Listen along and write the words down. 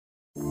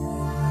There's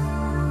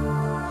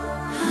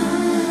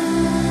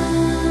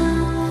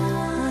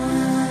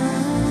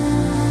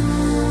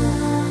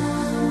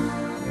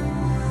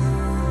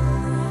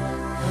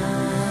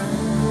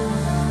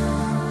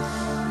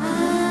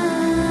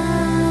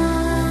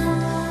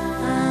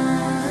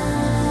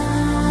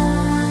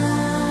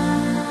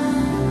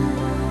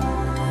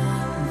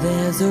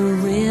a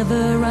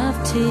river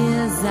of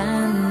tears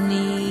I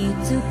need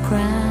to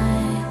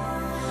cry,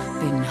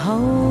 been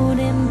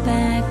holding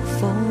back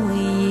for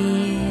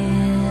years.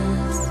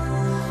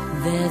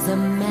 There's a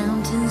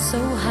mountain so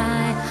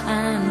high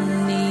I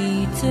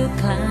need to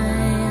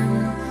climb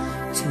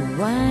to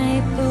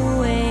wipe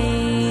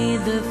away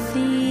the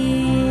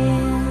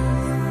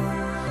fears.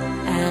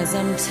 As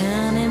I'm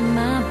turning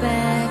my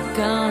back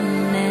on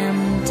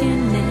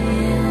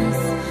emptiness,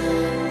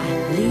 I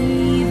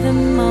leave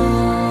them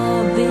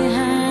all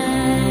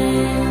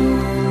behind.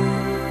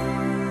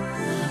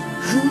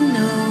 Who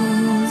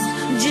knows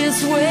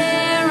just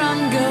where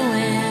I'm going?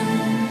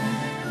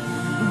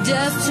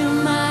 Does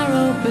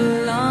tomorrow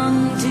belong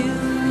to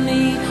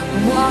me?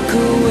 Walk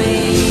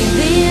away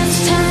this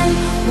time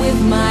with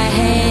my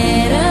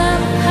head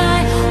up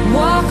high.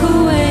 Walk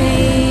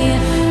away,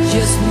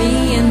 just me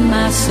and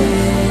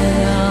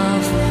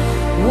myself.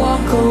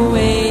 Walk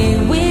away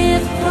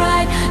with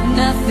pride,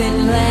 nothing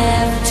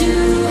left to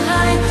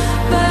hide.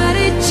 But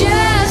it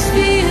just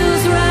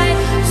feels right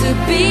to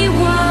be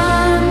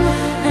one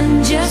and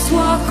just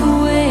walk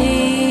away.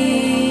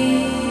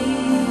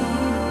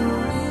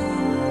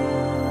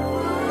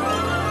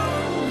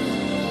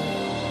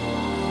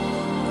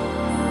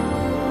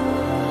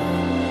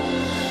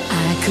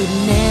 I could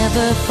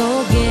never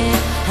forget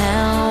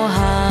how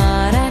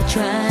hard I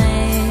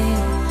tried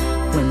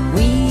when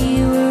we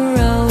were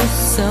oh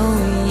so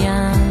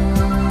young.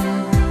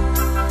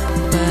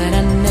 But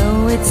I know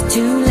it's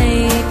too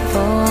late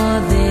for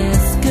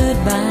this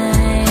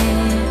goodbye.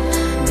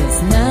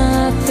 There's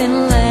nothing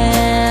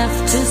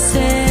left to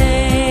say.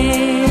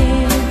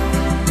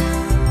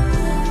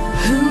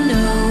 Who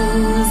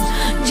knows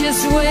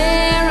just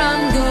where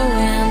I'm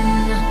going?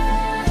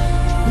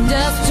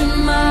 Does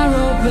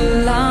tomorrow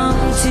belong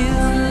to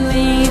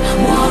me?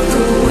 Walk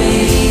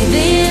away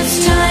this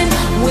time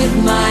with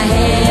my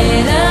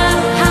head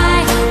up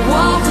high.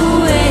 Walk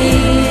away,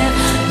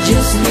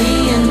 just me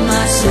and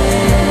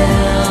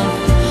myself.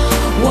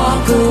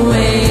 Walk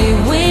away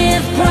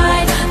with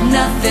pride,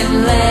 nothing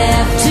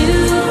left to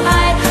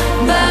hide.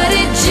 But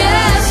it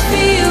just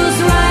feels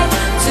right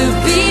to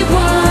be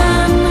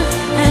one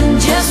and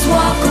just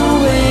walk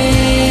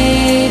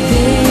away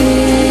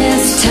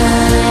this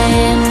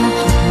time.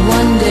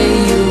 One day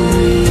you'll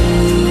realize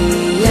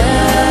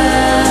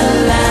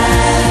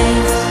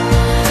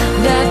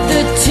that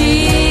the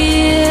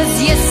tears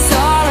you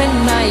saw in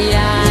my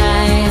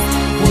eyes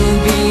will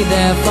be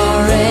there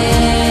forever.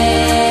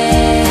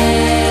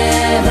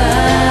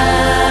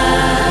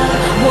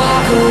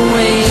 Walk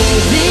away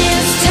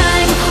this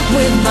time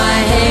with my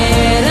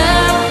head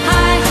up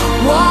high.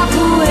 Walk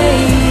away,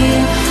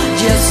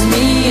 just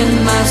me and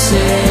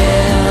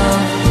myself.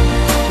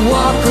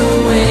 Walk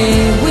away.